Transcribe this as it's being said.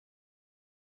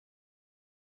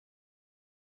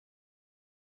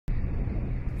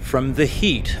From the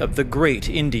heat of the Great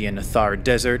Indian Thar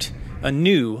Desert, a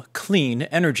new, clean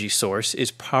energy source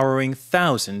is powering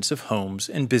thousands of homes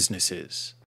and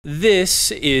businesses.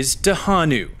 This is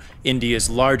Dahanu, India's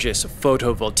largest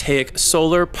photovoltaic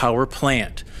solar power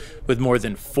plant. With more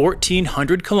than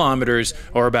 1,400 kilometers,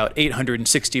 or about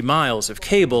 860 miles of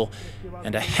cable,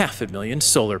 and 500,000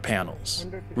 solar panels.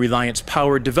 Reliance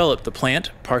Power developed the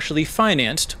plant, partially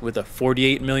financed with a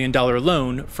 $48 million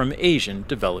loan from Asian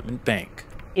Development Bank.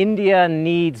 India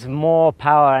needs more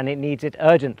power, and it needs it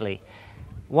urgently.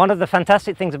 One of the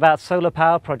fantastic things about solar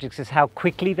power projects is how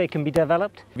quickly they can be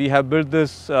developed. We have built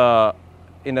this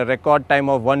in a record time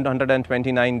of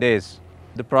 129 days.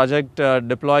 The project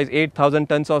deploys 8,000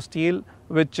 tons of steel,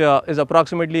 which is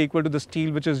approximately equal to the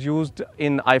steel which is used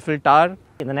in Eiffel Tower.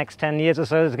 In the next 10 years or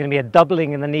so, there's going to be a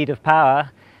doubling in the need of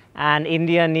power, and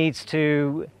India needs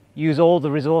to use all the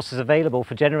resources available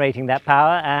for generating that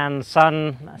power, and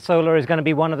solar is going to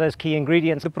be one of those key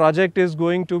ingredients. The project is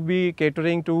going to be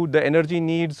catering to the energy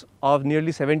needs of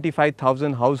nearly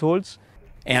 75,000 households.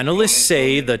 Analysts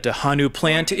say the Dahanu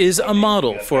plant is a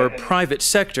model for private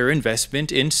sector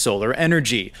investment in solar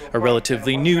energy, a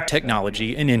relatively new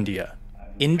technology in India.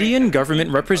 Indian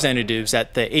government representatives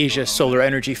at the Asia Solar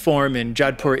Energy Forum in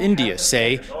Jodhpur, India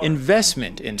say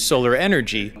investment in solar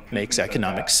energy makes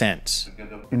economic sense.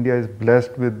 India is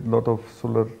blessed with a lot of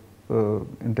solar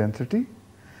intensity,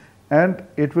 and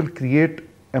it will create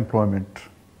employment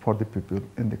for the people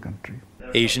in the country.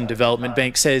 Asian Development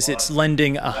Bank says it's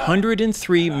lending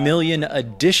 $103 million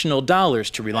additional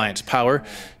to Reliance Power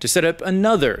to set up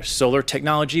another solar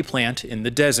technology plant in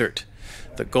the desert.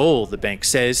 The goal, the bank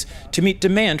says, to meet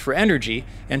demand for energy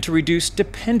and to reduce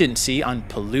dependency on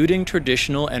polluting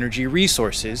traditional energy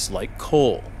resources like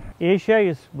coal. Asia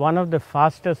is one of the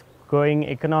fastest growing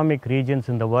economic regions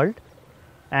in the world,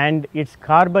 and its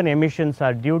carbon emissions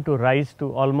are due to rise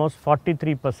to almost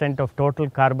 43% of total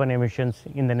carbon emissions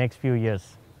in the next few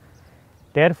years.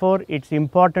 Therefore, it's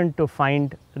important to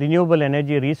find renewable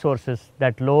energy resources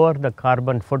that lower the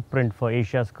carbon footprint for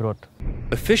Asia's growth.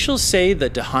 Officials say the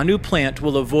Dahanu plant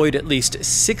will avoid at least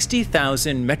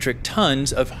 60,000 metric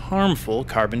tons of harmful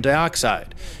carbon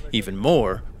dioxide, even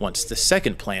more once the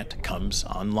second plant comes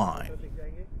online.